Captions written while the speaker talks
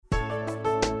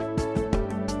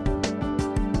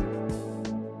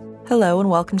Hello and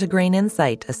welcome to Grain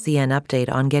Insight, a CN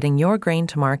update on getting your grain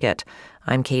to market.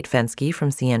 I'm Kate Fensky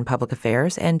from CN Public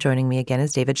Affairs, and joining me again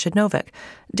is David Shednovic.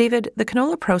 David, the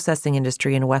canola processing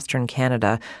industry in Western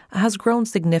Canada has grown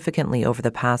significantly over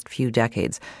the past few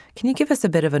decades. Can you give us a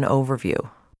bit of an overview?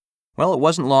 Well, it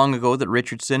wasn't long ago that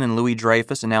Richardson and Louis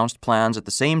Dreyfus announced plans at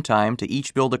the same time to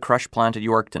each build a crush plant at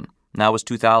Yorkton. That was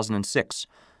 2006.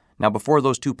 Now, before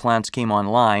those two plants came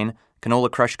online,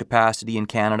 canola crush capacity in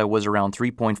Canada was around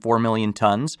 3.4 million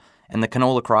tons, and the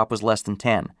canola crop was less than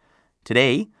 10.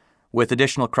 Today, with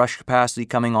additional crush capacity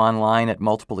coming online at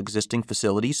multiple existing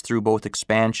facilities through both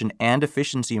expansion and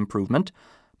efficiency improvement,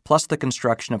 plus the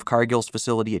construction of Cargill's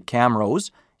facility at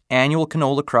Camrose, annual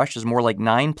canola crush is more like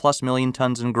 9+ million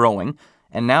tons and growing,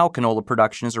 and now canola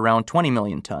production is around 20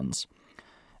 million tons.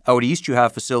 Out east, you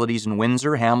have facilities in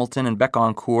Windsor, Hamilton, and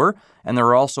Bécancour, and there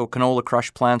are also canola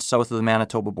crush plants south of the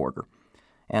Manitoba border.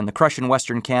 And the crush in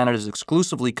Western Canada is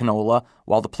exclusively canola,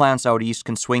 while the plants out east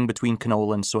can swing between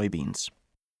canola and soybeans.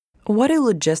 What do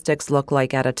logistics look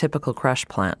like at a typical crush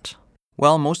plant?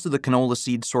 Well, most of the canola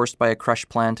seed sourced by a crush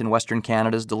plant in Western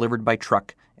Canada is delivered by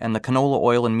truck, and the canola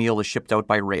oil and meal is shipped out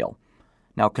by rail.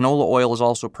 Now, canola oil is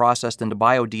also processed into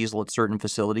biodiesel at certain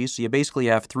facilities, so you basically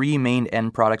have three main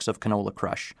end products of canola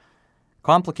crush.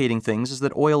 Complicating things is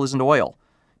that oil isn't oil.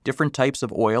 Different types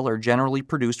of oil are generally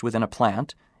produced within a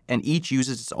plant, and each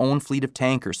uses its own fleet of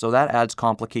tankers, so that adds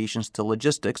complications to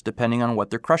logistics depending on what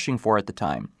they're crushing for at the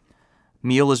time.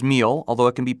 Meal is meal, although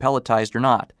it can be pelletized or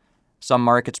not. Some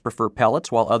markets prefer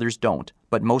pellets while others don't,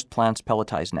 but most plants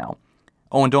pelletize now.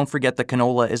 Oh, and don't forget that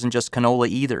canola isn't just canola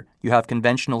either. You have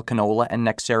conventional canola and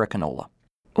Nexera canola.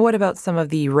 What about some of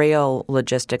the rail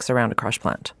logistics around a crush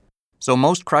plant? So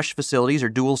most crush facilities are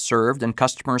dual served, and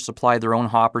customers supply their own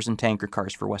hoppers and tanker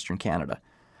cars for Western Canada.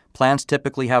 Plants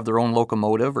typically have their own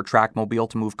locomotive or trackmobile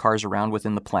to move cars around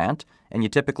within the plant, and you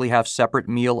typically have separate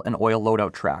meal and oil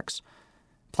loadout tracks.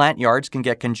 Plant yards can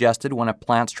get congested when a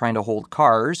plant's trying to hold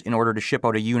cars in order to ship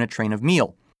out a unit train of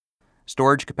meal.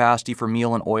 Storage capacity for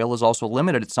meal and oil is also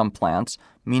limited at some plants,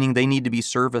 meaning they need to be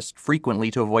serviced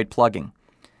frequently to avoid plugging.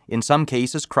 In some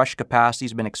cases, crush capacity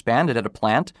has been expanded at a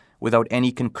plant without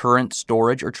any concurrent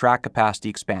storage or track capacity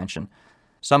expansion.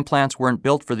 Some plants weren't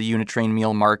built for the unit train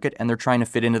meal market, and they're trying to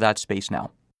fit into that space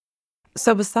now.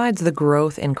 So besides the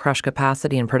growth in crush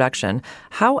capacity and production,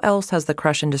 how else has the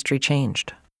crush industry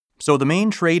changed? So the main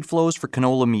trade flows for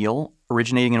canola meal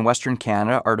originating in Western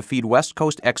Canada are to feed West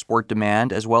Coast export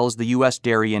demand as well as the U.S.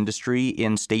 dairy industry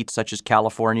in states such as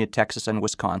California, Texas, and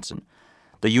Wisconsin.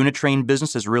 The unit train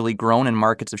business has really grown and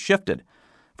markets have shifted.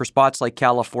 For spots like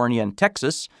California and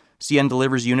Texas, CN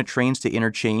delivers unit trains to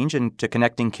interchange and to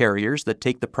connecting carriers that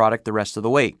take the product the rest of the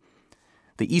way.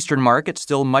 The eastern market's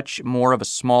still much more of a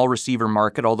small receiver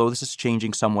market, although this is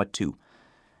changing somewhat too.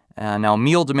 Now,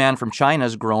 meal demand from China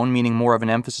has grown, meaning more of an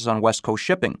emphasis on West Coast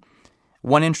shipping.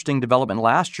 One interesting development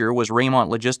last year was Raymont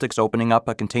Logistics opening up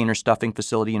a container stuffing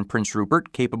facility in Prince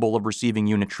Rupert capable of receiving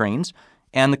unit trains,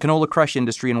 and the canola crush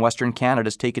industry in Western Canada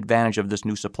has taken advantage of this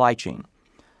new supply chain.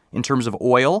 In terms of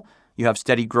oil, you have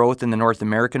steady growth in the North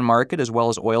American market as well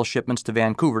as oil shipments to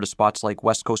Vancouver to spots like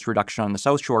West Coast Reduction on the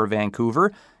South Shore of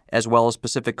Vancouver, as well as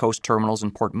Pacific Coast terminals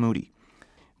in Port Moody.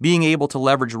 Being able to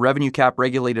leverage revenue cap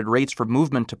regulated rates for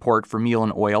movement to port for meal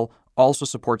and oil also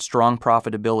supports strong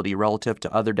profitability relative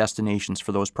to other destinations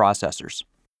for those processors.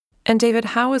 And David,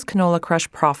 how is canola crush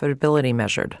profitability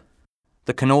measured?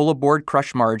 The canola board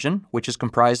crush margin, which is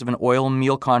comprised of an oil and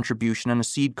meal contribution and a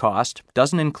seed cost,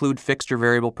 doesn't include fixed or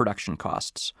variable production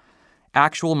costs.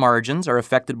 Actual margins are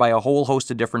affected by a whole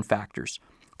host of different factors.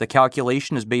 The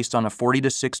calculation is based on a 40 to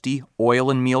 60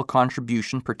 oil and meal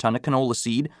contribution per ton of canola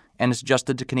seed and is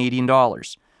adjusted to Canadian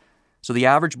dollars. So the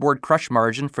average board crush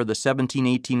margin for the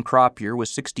 17-18 crop year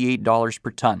was $68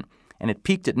 per ton, and it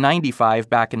peaked at $95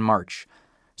 back in March.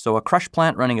 So a crush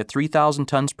plant running at 3,000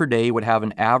 tons per day would have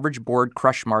an average board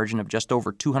crush margin of just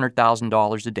over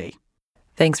 $200,000 a day.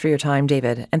 Thanks for your time,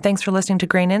 David, and thanks for listening to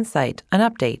Grain Insight, an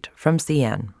update from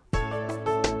CN.